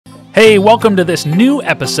Hey, welcome to this new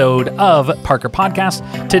episode of Parker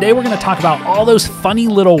Podcast. Today we're going to talk about all those funny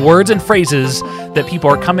little words and phrases that people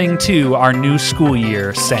are coming to our new school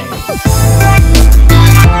year saying.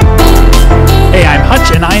 Hey, I'm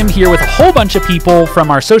Hutch, and I am here with a whole bunch of people from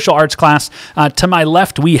our social arts class. To my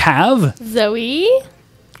left, we have... Zoe,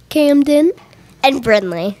 Camden, and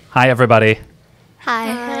Brinley. Hi, everybody.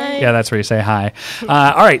 Hi. Yeah, that's where you say hi.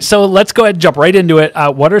 All right, so let's go ahead and jump right into it.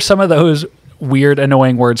 What are some of those weird,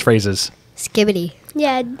 annoying words, phrases? Skibity.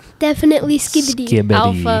 Yeah, definitely Skibity.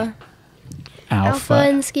 Skibity. Alpha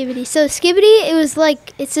and Skibity. So Skibity, it was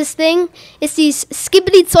like, it's this thing, it's these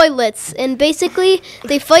Skibity toilets, and basically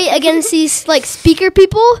they fight against these like speaker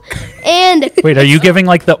people, and... Wait, are you giving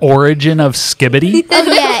like the origin of Skibity? Oh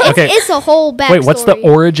yeah, it's a whole backstory. Wait, what's the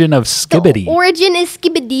origin of Skibity? The origin is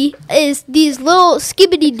Skibity, is these little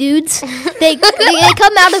Skibity dudes, they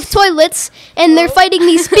come out of toilets, and they're fighting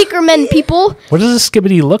these speaker men people. What does a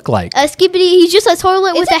Skibity look like? A Skibity, he's just a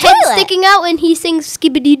toilet with a head sticking out, and he sings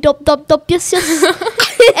Skibity dop dop dop yes yes.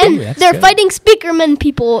 And they're fighting speakerman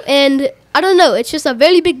people, and I don't know, it's just a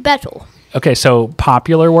very big battle. Okay, so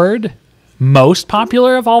popular word? Most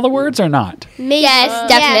popular of all the words or not? Maybe. Yes,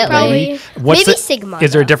 definitely. Maybe Sigma.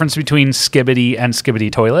 Is there a difference between Skibity and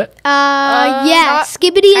Skibity toilet? Yeah,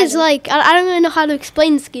 Skibity is like, I don't even know how to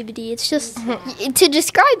explain Skibity. It's just... To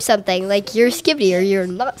describe something, like you're Skibity or you're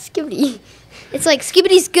not Skibity. It's like,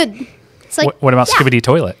 Skibity's good. It's like, what about Skibity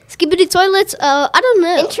toilet? Skibity toilets, I don't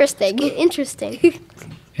know. Interesting.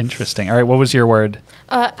 Interesting. All right, what was your word?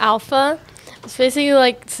 Alpha. It's basically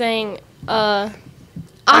like saying, I'm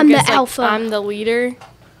the alpha. I'm the leader.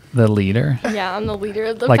 The leader? Yeah, I'm the leader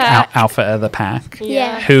of the like pack. alpha of the pack?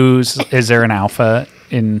 Yeah. Is there an alpha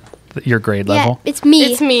in your grade level? Yeah, it's me.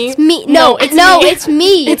 It's me. It's me. No, it's me. It's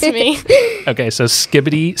me. It's me. Okay, so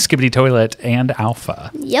Skibity toilet and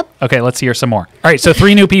alpha. Yep. Okay, let's hear some more. All right, so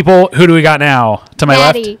 3 new people. Who do we got now? To my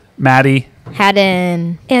Maddie. left, Maddie.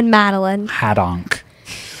 Haddon. And Madeline. Hadonk.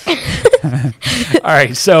 All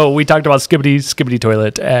right, so we talked about Skibity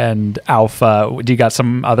toilet and alpha. Do you got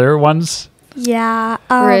some other ones? Yeah.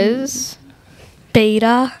 Rizz.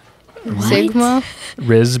 Beta. Sigma.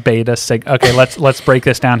 Rizz, beta, sig. Okay, let's break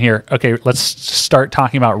this down here. Okay, let's start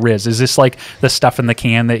talking about Rizz. Is this like the stuff in the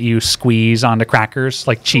can that you squeeze onto crackers,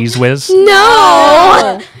 like Cheese Whiz?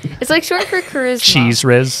 No. It's like short for charisma. Cheese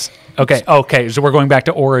Rizz. Okay, so we're going back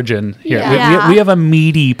to origin here. Yeah. We have a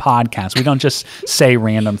meaty podcast. We don't just say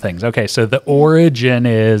random things. Okay, so the origin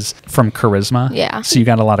is from charisma. Yeah. So you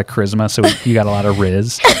got a lot of charisma, so you got a lot of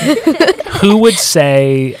Rizz. Who would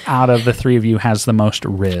say out of the 3 of you has the most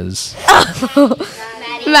Rizz?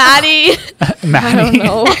 Maddie. Maddie.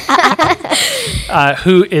 I don't know.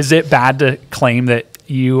 Who is it bad to claim that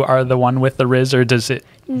you are the one with the Rizz, or does it?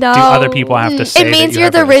 No. Do other people have to say It means that you're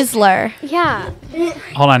the have Rizzler. Yeah.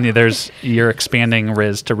 Hold on, you're expanding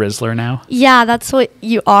Rizz to Rizzler now. Yeah, that's what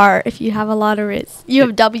you are if you have a lot of Rizz. You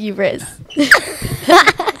have W Rizz.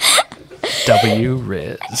 W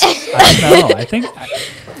Rizz. I don't know. I think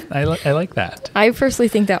I like that. I personally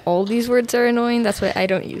think that all these words are annoying. That's why I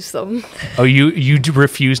don't use them. Oh, you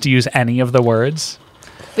refuse to use any of the words?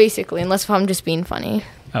 Basically, unless if I'm just being funny.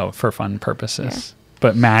 Oh, for fun purposes. Yeah.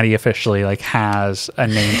 But Maddie officially has a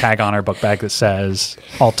name tag on her book bag that says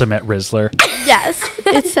Ultimate Rizzler. Yes,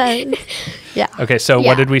 it says. Yeah. Okay, so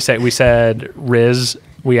what did we say? We said Rizz.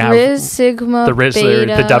 We have Rizz, Sigma, the Rizzler,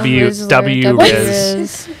 Beta, the W Rizzler,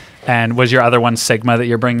 Rizz. And was your other one Sigma that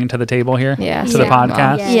you're bringing to the table here? Yeah. To the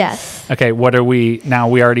podcast? Yes. Okay, what are we now?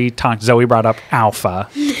 We already talked. Zoe brought up Alpha.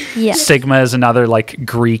 Yes. Sigma is another like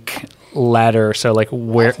Greek letter. So like,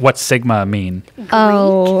 what's Sigma mean?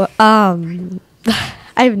 Oh,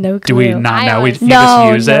 I have no clue. Do we not know? You just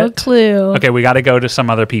use it? No clue. Okay, we got to go to some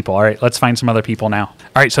other people. All right, let's find some other people now. All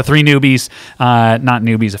right, so 3 newbies, not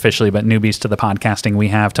newbies officially, but newbies to the podcasting. We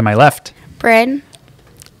have to my left, Bryn.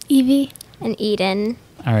 Evie. And Eden.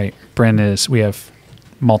 all right, we have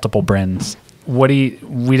multiple Bryns. We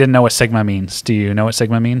didn't know what Sigma means. Do you know what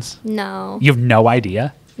Sigma means? No. You have no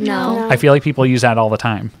idea? No. I feel like people use that all the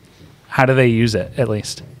time. How do they use it, at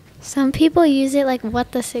least? Some people use it like,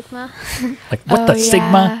 what the Sigma? Like, what the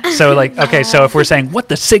Sigma? So, like, okay, so if we're saying, what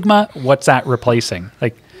the Sigma, what's that replacing?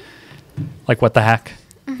 Like what the heck?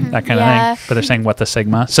 That kind of thing. But they're saying, what the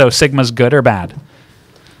Sigma? So, Sigma's good or bad?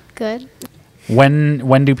 Good.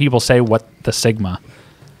 When do people say, what the Sigma?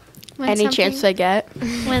 Any chance they get.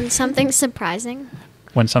 When something's surprising.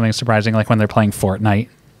 When something's surprising, like when they're playing Fortnite,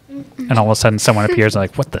 and all of a sudden someone appears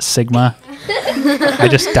like, what the Sigma? I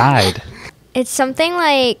just died. It's something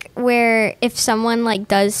like where if someone like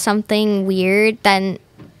does something weird, then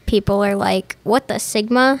people are like, what the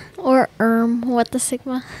Sigma? Or what the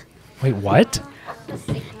Sigma? Wait, what?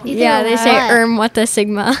 Yeah, they say what the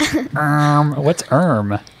sigma. What's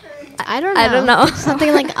I don't know. I don't know.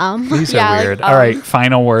 Something like These Yeah, are like, weird. All right,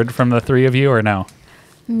 final word from the three of you, or no?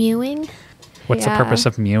 mewing. What's the Yeah. purpose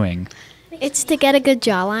of mewing? It's to get a good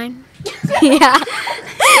jawline. Yeah.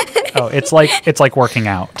 Oh, it's like working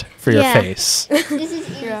out for your Yeah. face.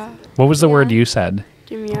 Yeah. What was the word you said?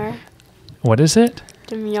 Demure. What is it?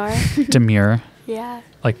 Demure. Demure. Yeah.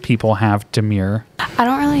 Like people have demure. I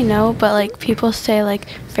don't really know, but like people say like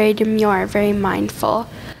very demure, very mindful.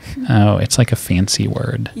 Oh, it's like a fancy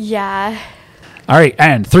word. Yeah. All right,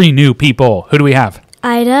 and three new people. Who do we have?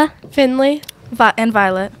 Ida. Finley. And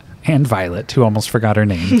Violet. And Violet, who almost forgot her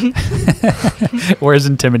name, or is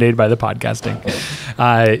intimidated by the podcasting.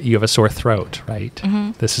 You have a sore throat, right?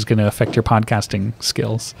 Mm-hmm. This is going to affect your podcasting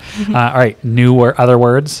skills. All right, other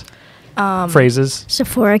words, phrases.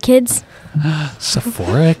 Sephora kids.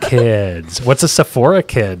 Sephora kids. What's a Sephora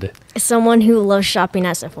kid? Someone who loves shopping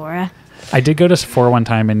at Sephora. I did go to Sephora one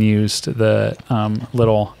time and used the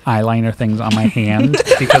little eyeliner things on my hand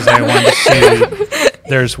because I wanted to see.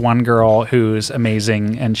 There's one girl who's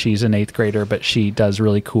amazing and she's an 8th grader, but she does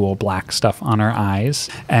really cool black stuff on her eyes.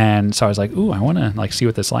 And so I was like, ooh, I want to like see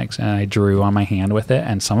what this likes. And I drew on my hand with it,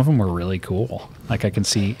 and some of them were really cool. Like I can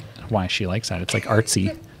see why she likes that. It's like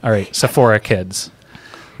artsy. All right, Sephora kids.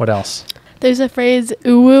 What else? There's a phrase,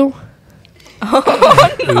 uwu.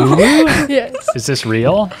 Ooh? Yes. Is this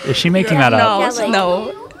real? Is she making that up?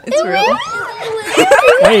 No, it's real.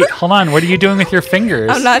 Wait, hold on. What are you doing with your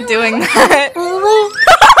fingers? I'm not doing that.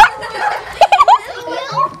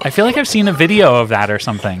 I feel like I've seen a video of that or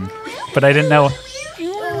something, but I didn't know.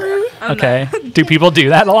 Okay. Do people do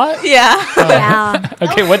that a lot? Yeah. Yeah.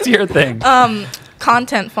 Okay, what's your thing?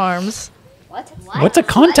 Content farms. What's a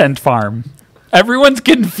content farm? Everyone's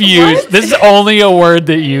confused. This is only a word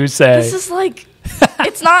that you say. This is like,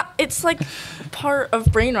 it's not, it's like part of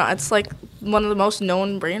brain rot. It's like one of the most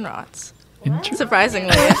known brain rots.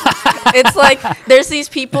 Surprisingly. It's like, there's these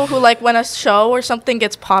people who like when a show or something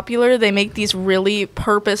gets popular, they make these really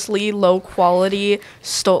purposely low quality,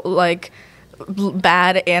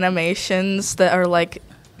 bad animations that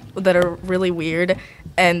are really weird,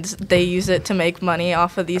 and they use it to make money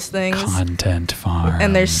off of these things. Content farm.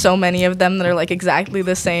 And there's so many of them that are like exactly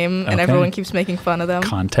the same, and Okay. everyone keeps making fun of them.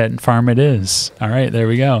 Content farm it is. All right, there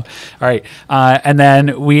we go. All right. And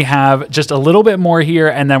then we have just a little bit more here,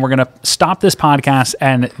 and then we're going to stop this podcast,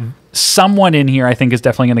 and someone in here I think is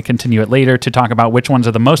definitely going to continue it later to talk about which ones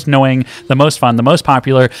are the most knowing, the most fun, the most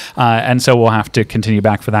popular, and so we'll have to continue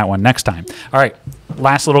back for that one next time. All right,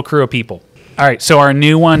 last little crew of people. All right, so our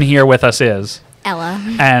new one here with us is Ella.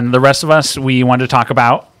 and the rest of us, we wanted to talk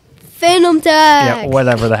about Phantom Tax. yeah,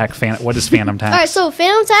 whatever the heck. What is Phantom Tax? All right, so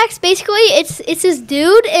Phantom Tax basically it's this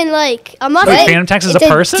dude, and like I'm not Wait, saying Phantom Tax is a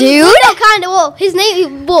person? dude. No, kind of. Well, his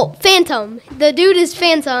name Phantom. The dude is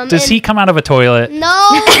Phantom. Does he come out of a toilet? No.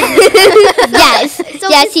 Yes. So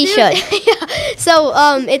Yes, this he dude- should. Yeah. So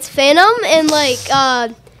it's Phantom, and like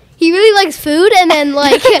he really likes food, and then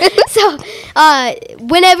like so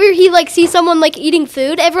whenever he like sees someone like eating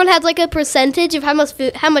food, everyone has like a percentage of how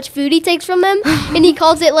much food he takes from them, and he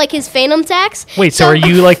calls it like his Phantom Tax. Wait, so are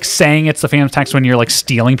you like saying it's the Phantom Tax when you're like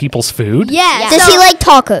stealing people's food? Yeah. Does he like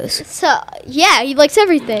tacos? So yeah, he likes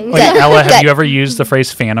everything. Wait, Ella, have you ever used the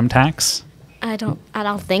phrase Phantom Tax? I don't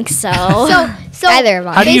think so. So Either of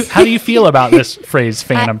us. How do you feel about this phrase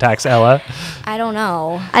Phantom Tax, Ella? I don't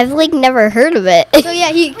know. I've like never heard of it. So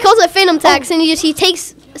yeah, he calls it Phantom Tax, and he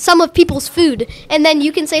takes some of people's food, and then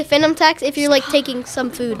you can say Phantom Tax if you're like taking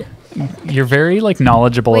some food. You're very like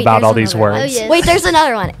knowledgeable Wait, about there's all these another words. Oh, yes. Wait, there's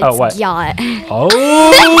another one. It's Oh, what? yacht. Oh,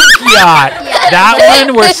 yacht. That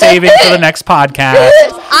one we're saving for the next podcast.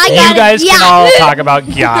 You guys can all talk about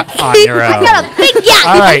yacht on your own.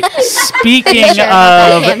 All right. Speaking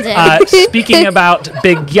about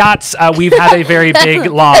big yachts, we've had a very big,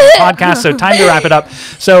 long podcast, so time to wrap it up.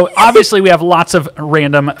 So obviously we have lots of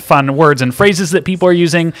random, fun words and phrases that people are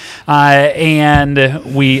using, and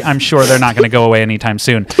I'm sure they're not going to go away anytime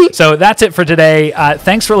soon. So that's it for today.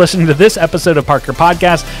 Thanks for listening to this episode of Parker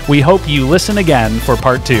Podcast. We hope you listen again for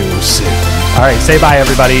part 2 soon. All right, say bye,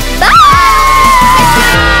 everybody. Bye.